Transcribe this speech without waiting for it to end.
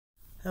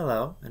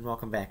Hello and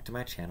welcome back to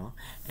my channel,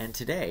 and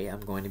today I'm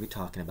going to be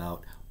talking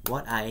about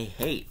what I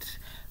hate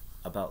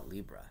about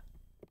Libra.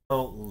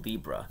 So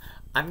Libra,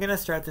 I'm going to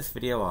start this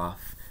video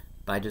off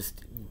by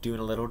just doing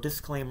a little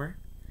disclaimer.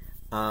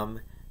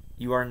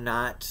 You are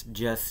not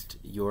just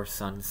your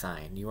sun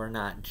sign. You are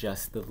not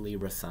just the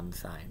Libra sun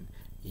sign.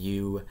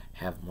 You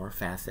have more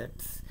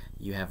facets.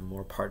 You have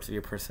more parts of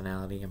your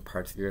personality and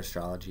parts of your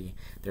astrology.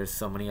 There's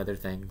so many other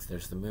things.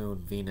 There's the moon,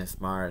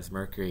 Venus, Mars,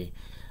 Mercury,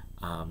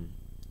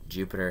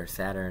 Jupiter,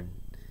 Saturn,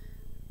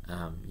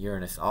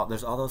 Uranus.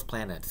 There's all those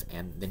planets,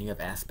 and then you have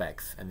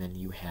aspects, and then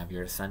you have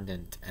your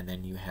ascendant, and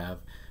then you have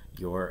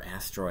your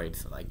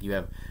asteroids. Like, you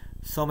have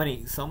so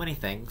many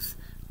things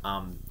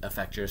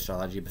affect your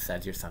astrology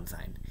besides your sun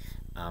sign.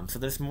 So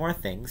there's more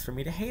things for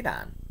me to hate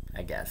on,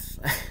 I guess.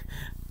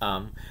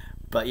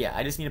 But yeah,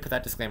 I just need to put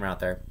that disclaimer out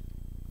there.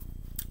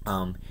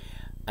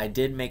 I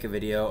did make a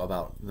video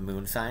about the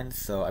moon signs,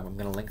 so I'm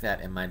going to link that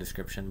in my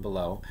description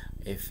below.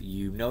 If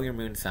you know your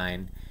moon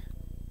sign,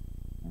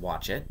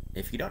 watch it.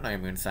 If you don't know your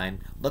moon sign,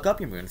 look up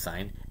your moon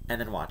sign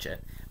and then watch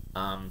it.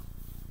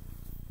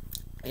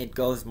 It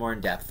goes more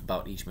in depth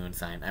about each moon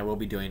sign. I will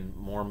be doing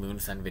more moon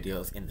sign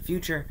videos in the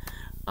future,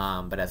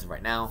 but as of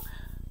right now,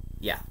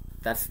 yeah,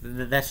 that's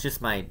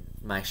just my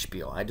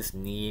spiel. I just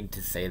need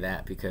to say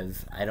that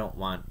because I don't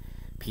want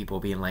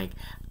people being like,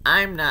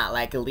 I'm not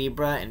like a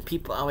Libra, and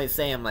people always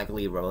say I'm like a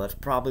Libra. Well, that's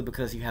probably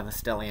because you have a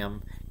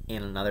stellium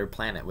in another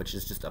planet, which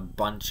is just a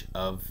bunch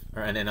of,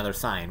 or in another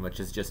sign, which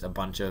is just a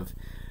bunch of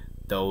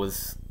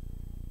those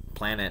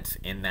planets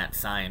in that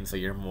sign. So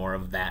you're more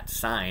of that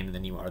sign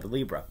than you are the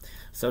Libra.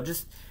 So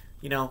just,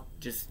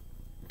 just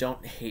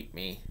don't hate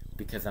me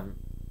because I'm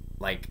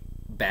like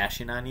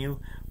bashing on you,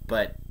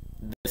 but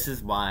this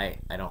is why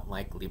I don't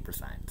like Libra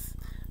signs.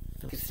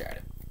 So let's get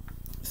started.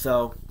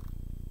 So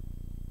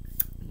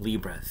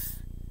Libras.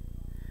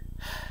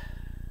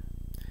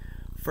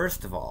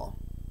 First of all,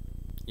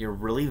 you're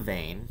really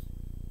vain,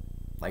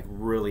 like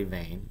really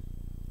vain.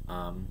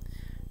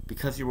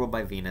 Because you're ruled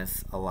by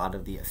Venus, a lot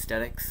of the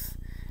aesthetics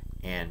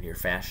and your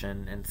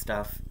fashion and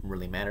stuff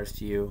really matters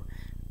to you,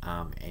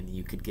 and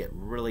you could get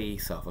really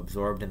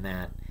self-absorbed in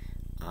that,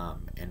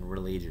 and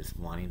really just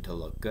wanting to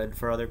look good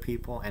for other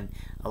people. And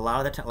a lot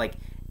of the time, like,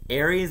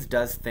 Aries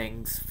does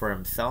things for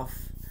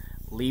himself,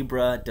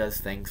 Libra does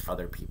things for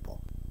other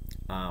people.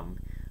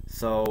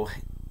 So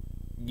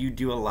you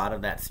do a lot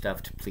of that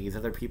stuff to please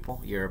other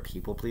people. You're a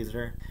people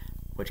pleaser,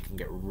 which can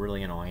get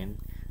really annoying,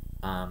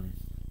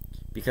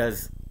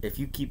 because if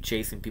you keep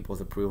chasing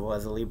people's approval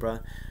as a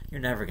Libra,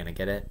 you're never going to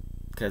get it,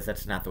 because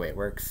that's not the way it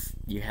works.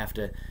 You have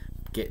to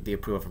get the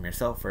approval from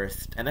yourself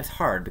first, and that's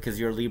hard because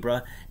you're a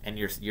Libra, and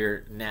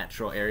your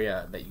natural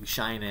area that you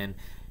shine in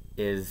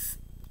is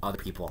other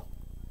people.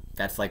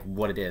 That's like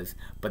what it is.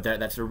 But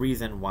that's the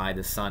reason why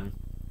the sun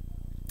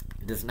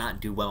does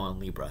not do well in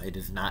Libra. It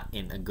is not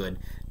in a good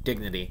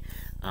dignity,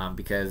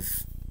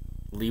 because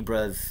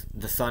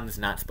the sun is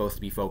not supposed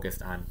to be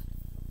focused on,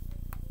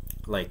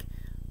 like,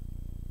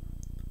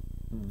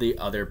 the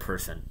other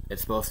person.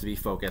 It's supposed to be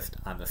focused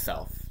on the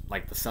self.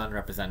 Like, the sun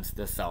represents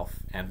the self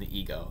and the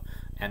ego,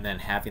 and then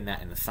having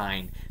that in a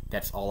sign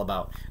that's all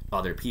about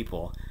other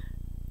people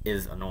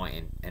is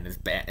annoying and is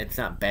bad. It's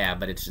not bad,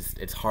 but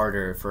it's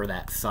harder for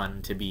that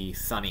sun to be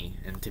sunny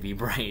and to be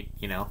bright,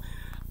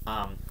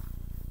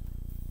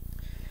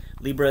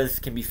 Libras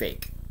can be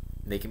fake.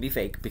 They can be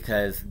fake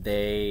because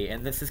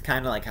and this is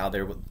kind of like how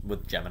they're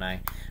with Gemini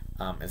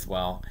as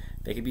well.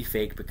 They can be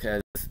fake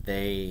because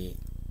they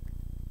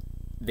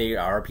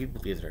are a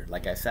people pleaser.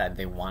 Like I said,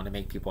 they want to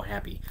make people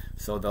happy.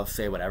 So they'll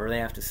say whatever they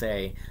have to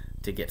say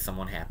to get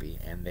someone happy,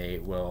 and they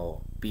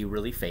will be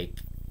really fake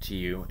to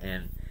you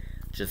and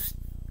just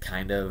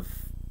kind of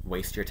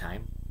waste your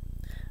time.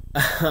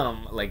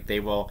 Like,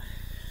 they'll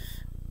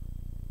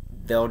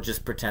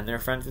just pretend they're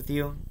friends with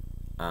you,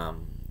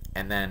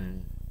 and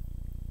then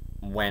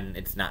when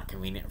it's not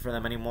convenient for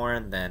them anymore,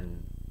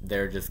 then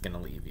they're just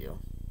gonna leave you.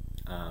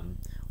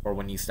 Or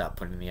when you stop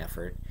putting in the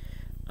effort,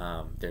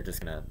 they're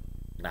just gonna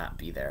not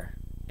be there,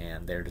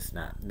 and they're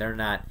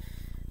not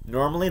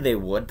normally they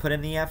would put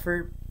in the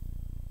effort,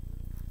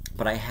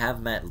 but I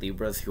have met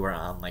Libras who are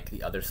on like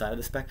the other side of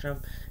the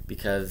spectrum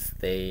because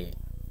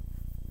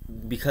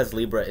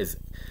Libra is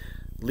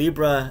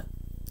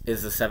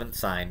the seventh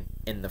sign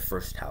in the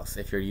first house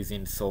if you're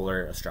using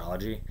solar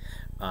astrology.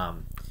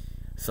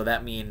 So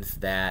that means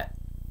that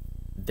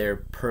their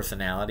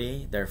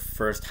personality, their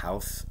first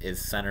house,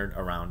 is centered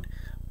around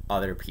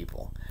other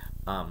people.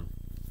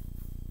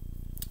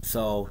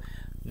 So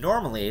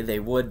normally they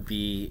would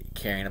be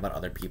caring about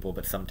other people,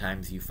 but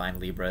sometimes you find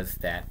Libras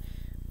that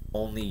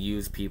only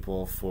use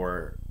people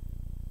for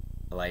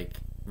like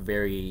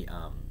very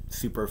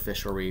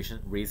superficial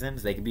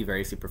reasons. They could be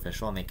very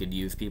superficial, and they could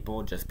use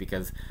people just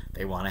because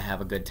they want to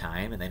have a good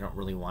time, and they don't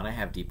really want to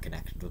have deep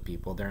connections with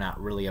people. They're not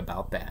really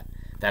about that.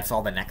 That's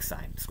all the next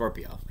sign,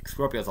 Scorpio. Like,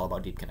 Scorpio is all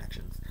about deep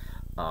connections.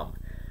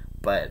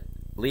 But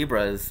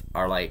Libras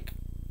are like,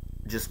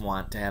 just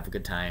want to have a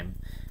good time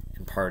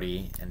and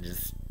party, and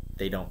just,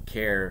 they don't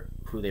care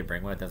who they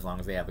bring with as long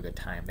as they have a good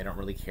time. They don't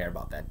really care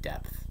about that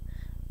depth.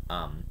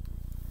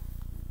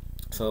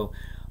 So,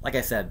 like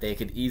I said, they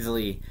could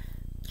easily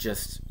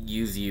just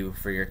use you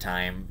for your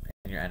time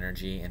and your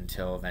energy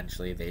until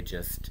eventually they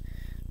just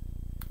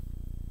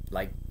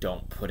like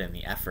don't put in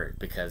the effort,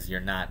 because you're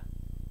not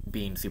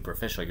being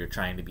superficial. You're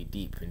trying to be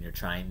deep and you're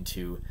trying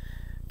to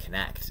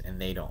connect,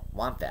 and they don't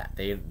want that.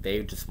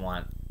 They just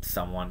want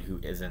someone who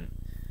isn't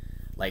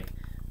like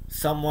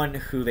someone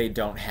who they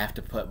don't have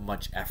to put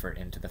much effort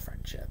into the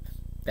friendship.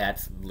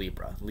 That's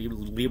Libra.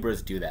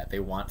 Libras do that. They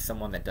want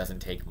someone that doesn't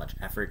take much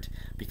effort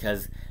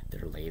because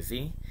they're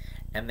lazy,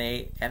 and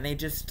they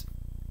just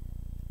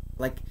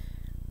like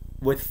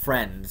with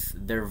friends,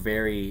 they're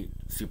very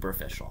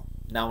superficial.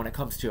 Now, when it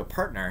comes to a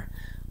partner,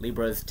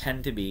 Libras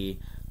tend to be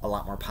a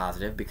lot more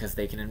positive because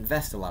they can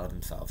invest a lot of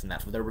themselves, and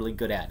that's what they're really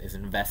good at, is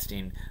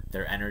investing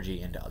their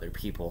energy into other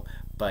people.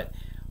 But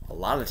a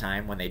lot of the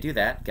time when they do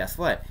that, guess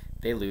what?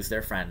 They lose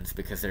their friends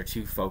because they're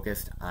too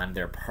focused on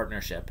their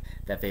partnership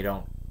that they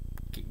don't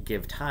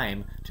give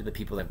time to the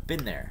people that have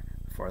been there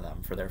for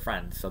them, for their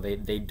friends. So they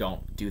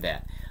don't do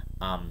that.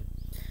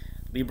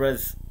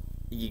 Libras,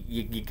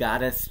 you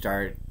gotta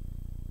start,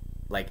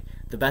 like,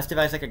 the best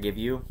advice I could give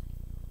you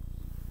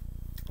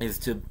is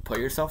to put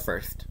yourself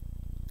first,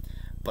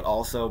 but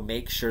also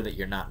make sure that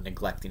you're not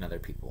neglecting other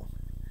people.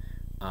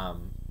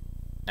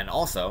 And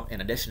also, in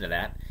addition to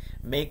that,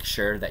 make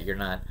sure that you're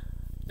not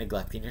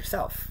neglecting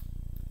yourself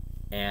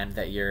and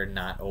that you're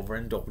not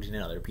overindulging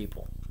in other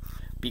people.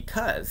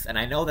 Because, and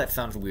I know that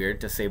sounds weird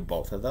to say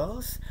both of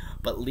those,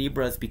 but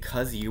Libras,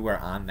 because you are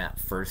on that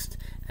 1st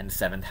and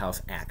 7th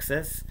house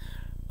axis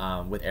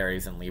with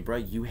Aries and Libra,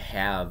 you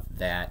have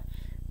that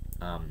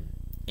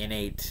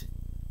innate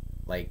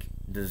like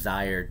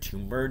desire to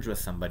merge with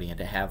somebody and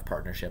to have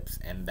partnerships,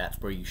 and that's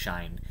where you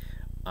shine,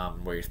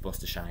 where you're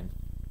supposed to shine.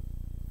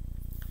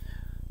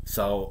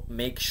 So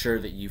make sure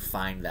that you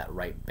find that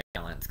right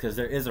balance, because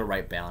there is a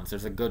right balance.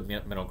 There's a good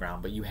middle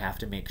ground, but you have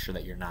to make sure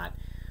that you're not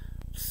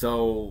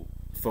so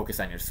focused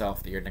on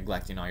yourself that you're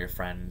neglecting all your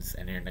friends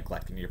and you're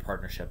neglecting your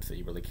partnerships that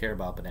you really care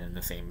about. But then in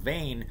the same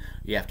vein,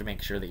 you have to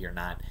make sure that you're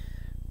not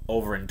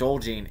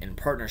overindulging in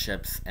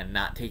partnerships and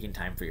not taking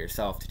time for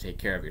yourself to take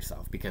care of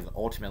yourself, because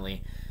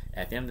ultimately,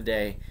 at the end of the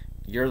day,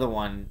 you're the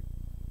one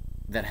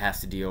that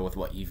has to deal with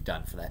what you've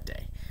done for that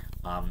day.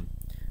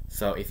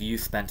 So if you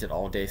spent it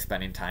all day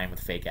spending time with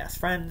fake ass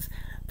friends,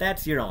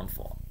 that's your own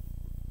fault.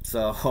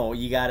 So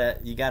you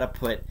gotta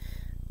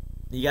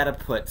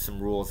put some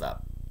rules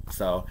up.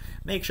 So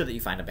make sure that you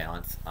find a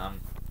balance.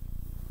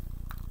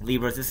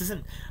 Libras,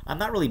 I'm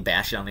not really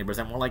bashing on Libras.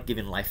 I'm more like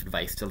giving life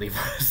advice to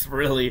Libras,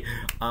 really.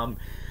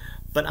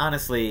 But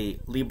honestly,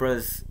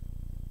 Libras,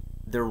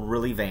 they're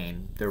really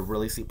vain. They're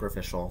really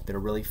superficial. They're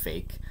really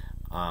fake.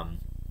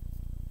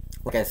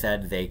 Like I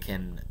said, they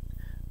can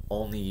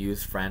only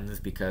use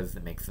friends because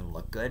it makes them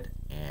look good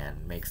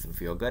and makes them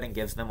feel good and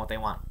gives them what they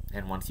want.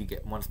 And once they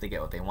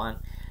get what they want,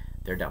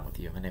 they're done with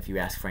you. And if you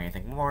ask for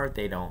anything more,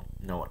 they don't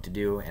know what to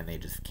do and they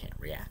just can't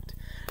react.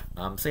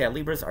 So yeah,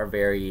 Libras are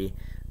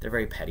they're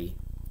very petty.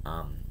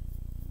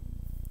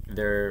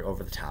 They're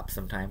over the top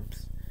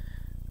sometimes.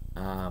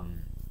 So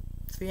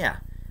yeah,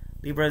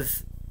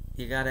 Libras,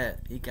 you gotta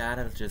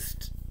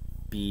just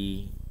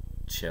be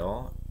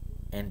chill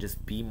and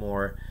just be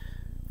more.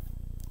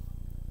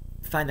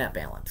 Find that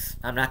balance.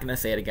 I'm not gonna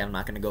say it again. I'm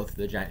not gonna go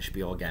through the giant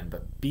spiel again.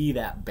 But be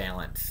that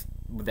balance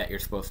that you're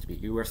supposed to be.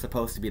 You are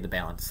supposed to be the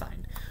balance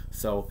sign.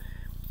 So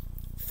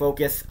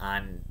focus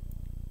on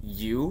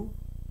you,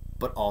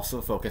 but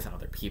also focus on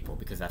other people,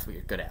 because that's what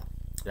you're good at.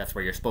 That's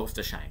where you're supposed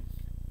to shine.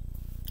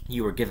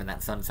 You were given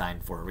that sun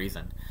sign for a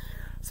reason.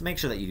 So make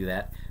sure that you do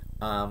that.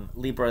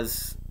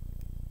 Libras,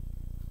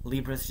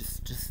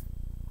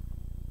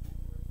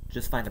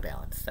 just find a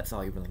balance. That's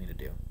all you really need to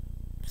do.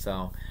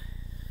 So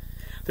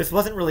this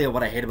wasn't really a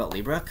what I hate about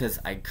Libra, because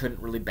I couldn't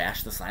really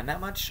bash the sign that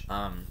much.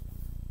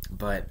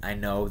 But I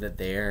know that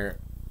there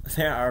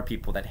are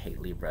people that hate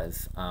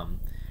Libras,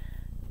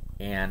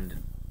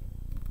 and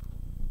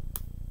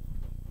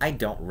I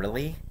don't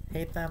really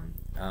hate them.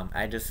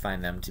 I just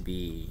find them to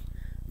be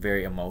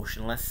very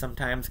emotionless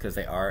sometimes, because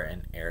they are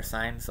an air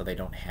sign, so they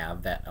don't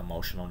have that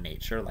emotional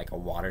nature like a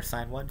water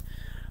sign would.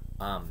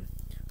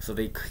 So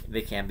they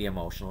can be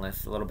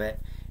emotionless a little bit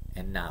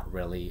and not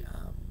really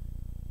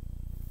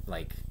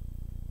like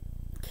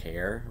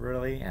care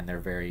really, and they're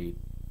very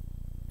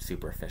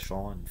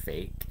superficial and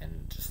fake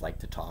and just like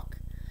to talk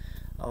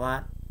a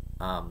lot.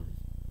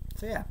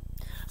 So yeah,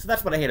 so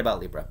that's what I hate about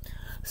Libra.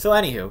 So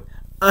anywho,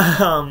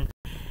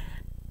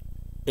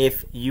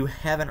 if you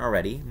haven't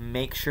already,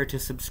 make sure to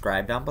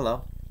subscribe down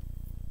below.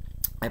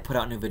 I put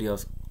out new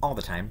videos all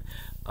the time.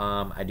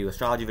 I do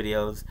astrology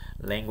videos,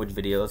 language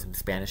videos in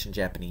Spanish and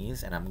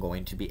Japanese, and I'm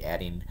going to be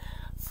adding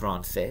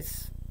Francais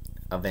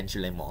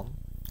eventually.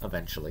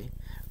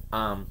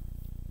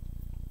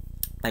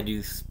 I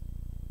do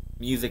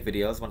music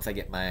videos. Once I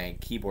get my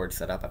keyboard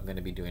set up, I'm going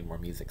to be doing more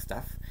music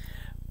stuff.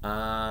 What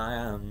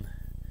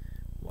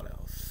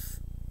else?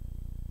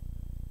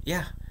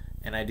 Yeah,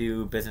 and I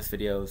do business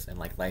videos and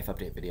like life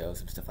update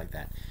videos and stuff like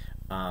that.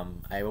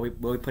 I will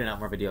be putting out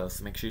more videos,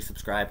 so make sure you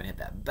subscribe and hit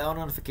that bell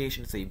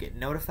notification so you get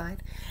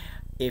notified.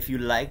 If you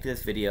liked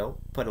this video,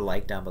 put a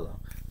like down below.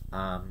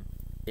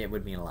 It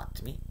would mean a lot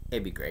to me.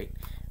 It'd be great.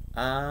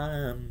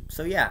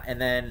 So yeah, and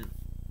then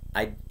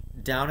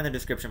down in the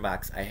description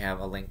box I have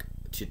a link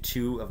to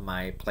 2 of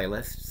my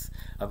playlists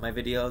of my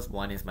videos.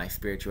 One is my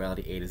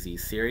Spirituality A to Z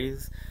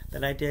series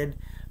that I did,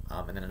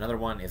 and then another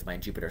one is my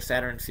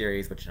Jupiter-Saturn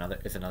series, which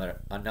is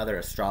another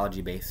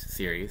astrology-based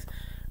series.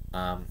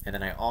 And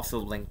then I also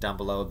linked down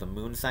below the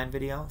moon sign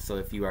video, so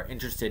if you are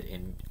interested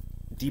in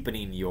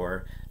deepening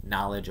your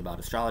knowledge about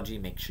astrology,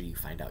 make sure you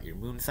find out your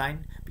moon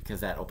sign,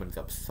 because that opens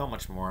up so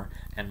much more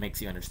and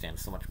makes you understand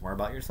so much more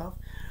about yourself.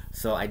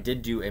 So I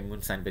did do a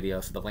moon sign video,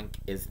 so the link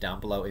is down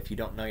below. If you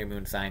don't know your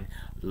moon sign,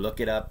 look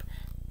it up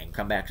and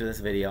come back to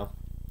this video,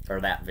 or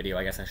that video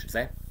I guess I should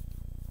say.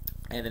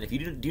 And then if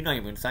you do know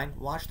your moon sign,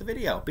 watch the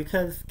video,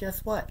 because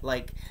guess what?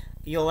 Like,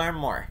 you'll learn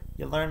more.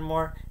 You'll learn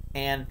more,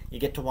 and you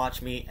get to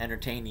watch me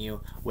entertain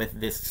you with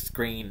this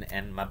screen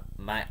and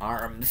my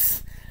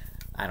arms.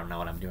 I don't know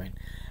what I'm doing.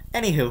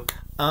 Anywho,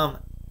 I'm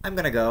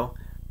gonna go.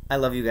 I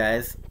love you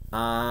guys,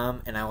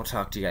 and I will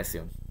talk to you guys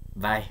soon.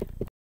 Bye.